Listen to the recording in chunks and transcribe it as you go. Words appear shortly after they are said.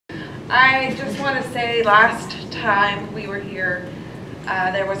I just want to say last time we were here,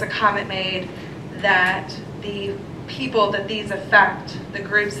 there was a comment made that the people that these affect, the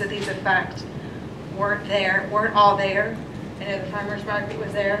groups that these affect, weren't all there. I know the farmers market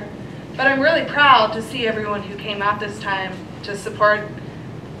was there. But I'm really proud to see everyone who came out this time to support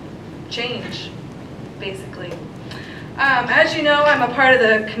change, basically. As you know, I'm a part of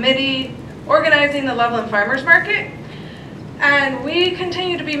the committee organizing the Loveland Farmers Market, and we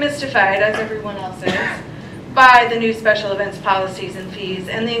continue to be mystified, as everyone else is, by the new special events policies and fees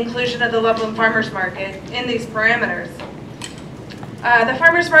and the inclusion of the Loveland Farmers Market in these parameters. The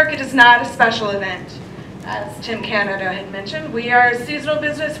Farmers Market is not a special event. As Tim Canada had mentioned, we are a seasonal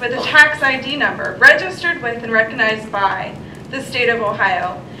business with a tax ID number, registered with and recognized by the state of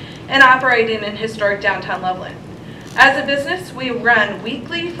Ohio, and operating in historic downtown Loveland. As a business, we run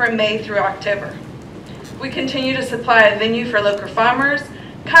weekly from May through October. We continue to supply a venue for local farmers,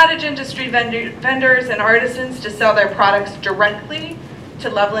 cottage industry vendors, and artisans to sell their products directly to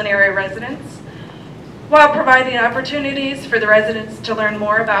Loveland area residents, while providing opportunities for the residents to learn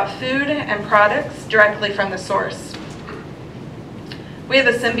more about food and products directly from the source. We have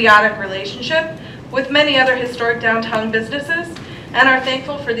a symbiotic relationship with many other historic downtown businesses and are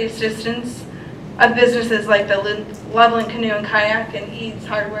thankful for the assistance of businesses like the Loveland Canoe and Kayak and Eads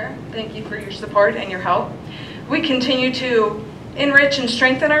Hardware. Thank you for your support and your help. We continue to enrich and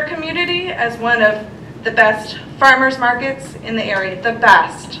strengthen our community as one of the best farmers markets in the area,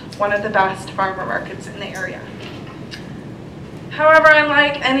 one of the best farmer markets in the area. However,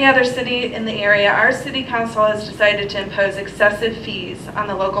 unlike any other city in the area, our city council has decided to impose excessive fees on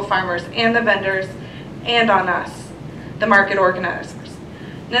the local farmers and the vendors and on us, the market organizers,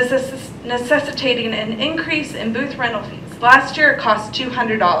 necessitating an increase in booth rental fees. Last year it cost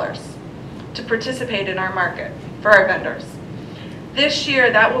 $200 to participate in our market for our vendors. This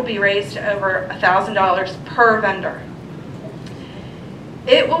year that will be raised to over $1,000 per vendor.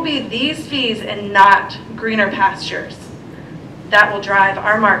 It will be these fees and not greener pastures that will drive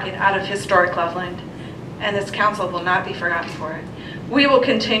our market out of historic Loveland, and this council will not be forgotten for it. We will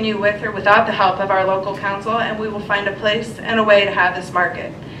continue with or without the help of our local council, and we will find a place and a way to have this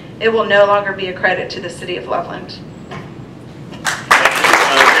market. It will no longer be a credit to the city of Loveland. Thank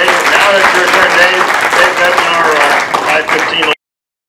you. Now it's your turn, Dave. Dave, that's our 5:15.